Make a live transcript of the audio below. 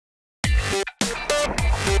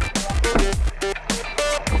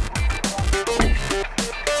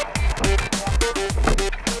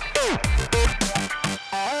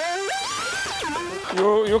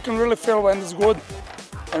You can really feel when it's good,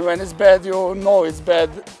 and when it's bad, you know it's bad,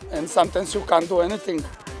 and sometimes you can't do anything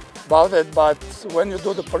about it, but when you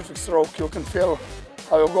do the perfect stroke, you can feel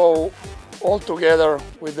how you go all together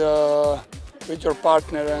with your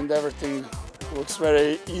partner, and everything looks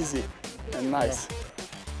very easy and nice.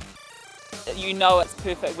 You know it's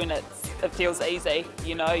perfect when it feels easy,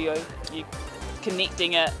 you know, you're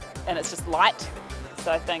connecting it and it's just light.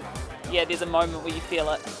 So I think, yeah, there's a moment where you feel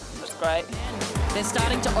it. It's great. They're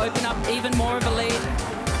starting to open up even more of a lead.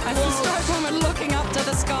 As the stroke woman looking up to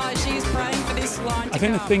the sky, she's praying for this line to I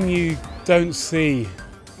think come. the thing you don't see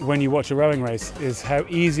when you watch a rowing race is how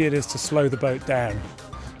easy it is to slow the boat down.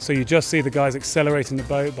 So you just see the guys accelerating the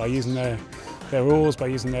boat by using their oars, by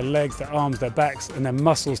using their legs, their arms, their backs and their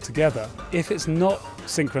muscles together. If it's not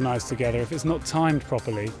synchronized together, if it's not timed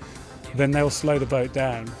properly, then they'll slow the boat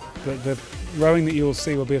down. But the rowing that you'll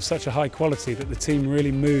see will be of such a high quality that the team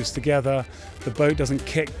really moves together, the boat doesn't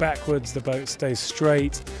kick backwards, the boat stays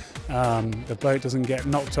straight, the boat doesn't get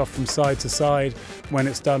knocked off from side to side when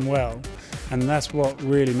it's done well. And that's what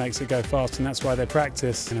really makes it go fast, and that's why they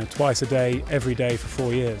practice, twice a day, every day for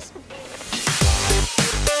 4 years.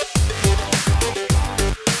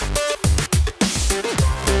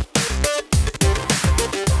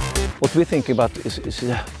 What we think about is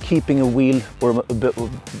keeping a wheel or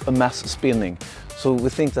a mass spinning. So we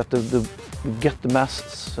think that we get the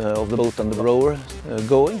mass of the boat and the rower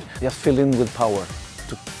going, just fill in with power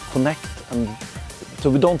to connect, and so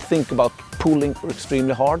we don't think about pulling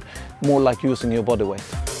extremely hard, more like using your body weight.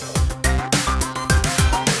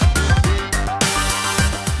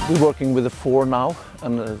 We're working with the 4 now,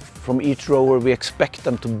 and from each rower we expect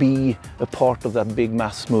them to be a part of that big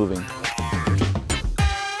mass moving.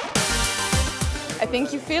 I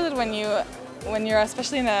think you feel it when you're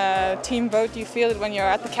especially in a team boat, you feel it when you're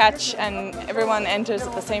at the catch and everyone enters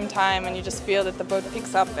at the same time, and you just feel that the boat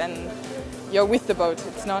picks up and you're with the boat.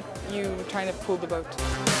 It's not you trying to pull the boat.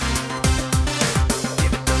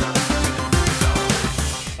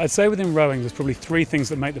 I'd say within rowing there's probably 3 things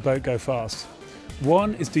that make the boat go fast.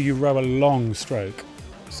 One is, do you row a long stroke?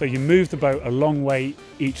 So you move the boat a long way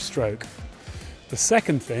each stroke. The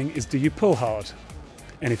second thing is, do you pull hard?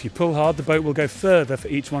 And if you pull hard, the boat will go further for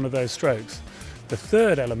each one of those strokes. The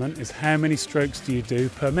third element is, how many strokes do you do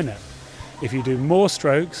per minute? If you do more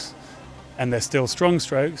strokes, and they're still strong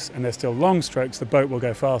strokes, and they're still long strokes, the boat will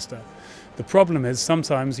go faster. The problem is,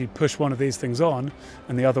 sometimes you push one of these things on,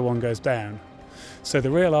 and the other one goes down. So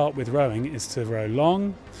the real art with rowing is to row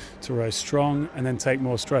long, to row strong, and then take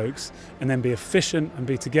more strokes, and then be efficient and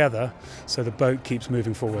be together, so the boat keeps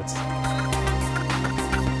moving forwards.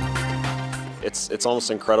 It's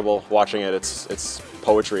almost incredible watching it. It's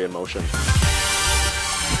poetry in motion.